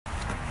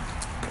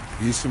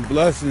Eat some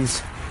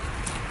blessings.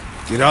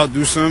 Get out,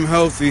 do something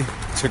healthy.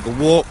 Take a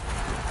walk.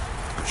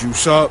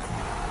 Juice up.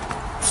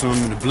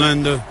 Something in the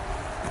blender.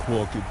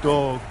 Walk your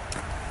dog.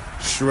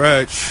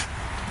 Stretch.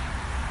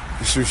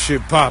 Get some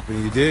shit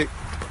popping, you dig?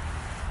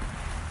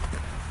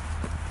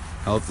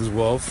 Health is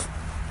wealth.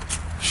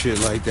 Shit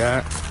like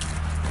that.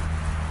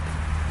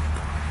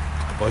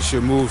 What's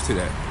your move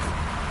today?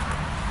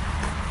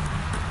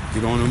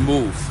 Get on the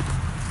move.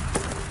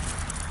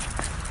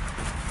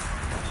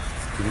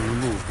 Get on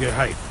the move. Get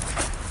hype.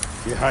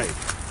 Get hype.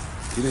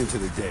 Get into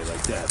the day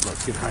like that. Look,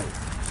 get hype.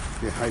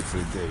 Get hype for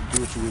the day.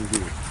 Do what you want to do.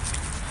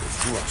 Get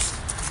thrust.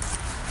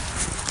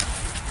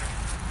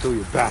 Throw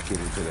your back in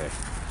it today.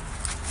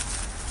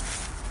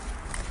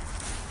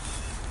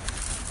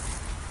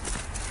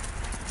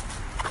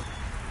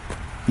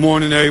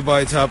 Morning,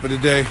 everybody. Top of the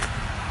day.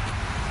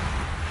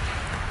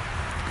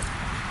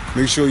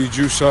 Make sure you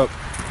juice up.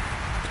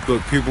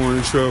 Look, people on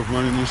the trail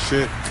running this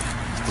shit.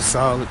 It's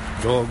solid.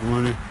 Dog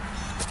running.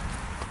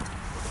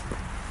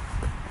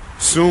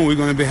 Soon we're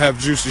gonna have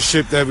juices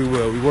shipped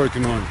everywhere. We're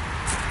working on it.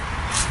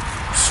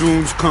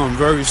 Soon's come.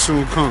 Very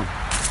soon come.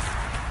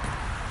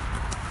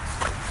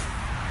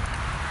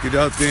 Get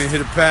out there and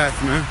hit a path,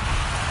 man.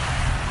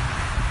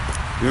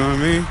 You know what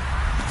I mean?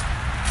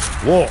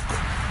 Walk.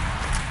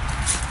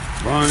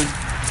 Run.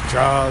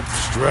 Jog.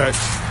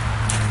 Stretch.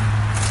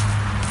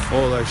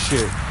 All that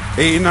shit.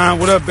 89,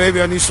 what up,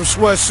 baby? I need some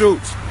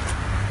sweatsuits.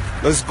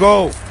 Let's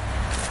go.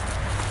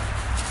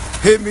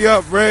 Hit me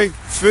up, Ray.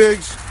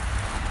 Figs.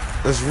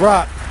 Let's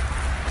rock.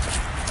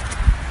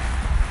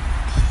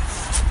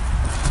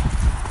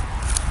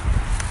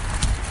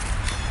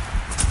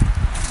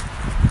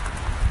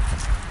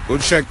 Go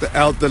check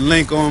out the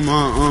link on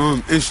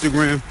my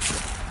Instagram.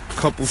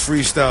 Couple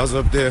freestyles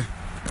up there.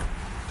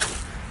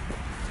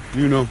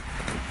 You know,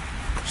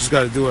 just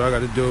gotta do what I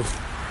gotta do.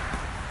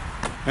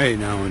 Hey,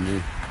 now and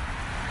then.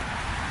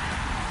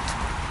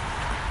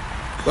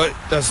 But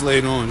that's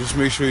later on. Just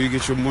make sure you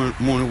get your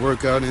morning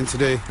workout in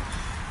today.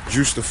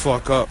 Juice the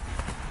fuck up.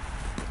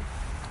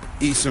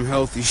 Eat some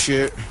healthy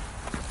shit.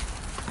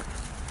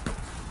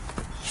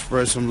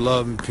 Spread some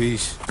love and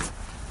peace.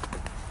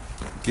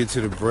 Get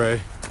to the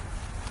bread.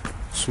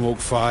 Smoke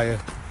fire.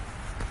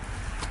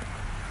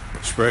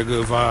 Spread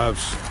good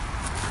vibes.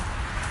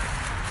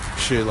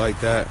 Shit like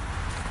that.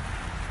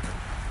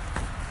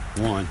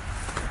 One.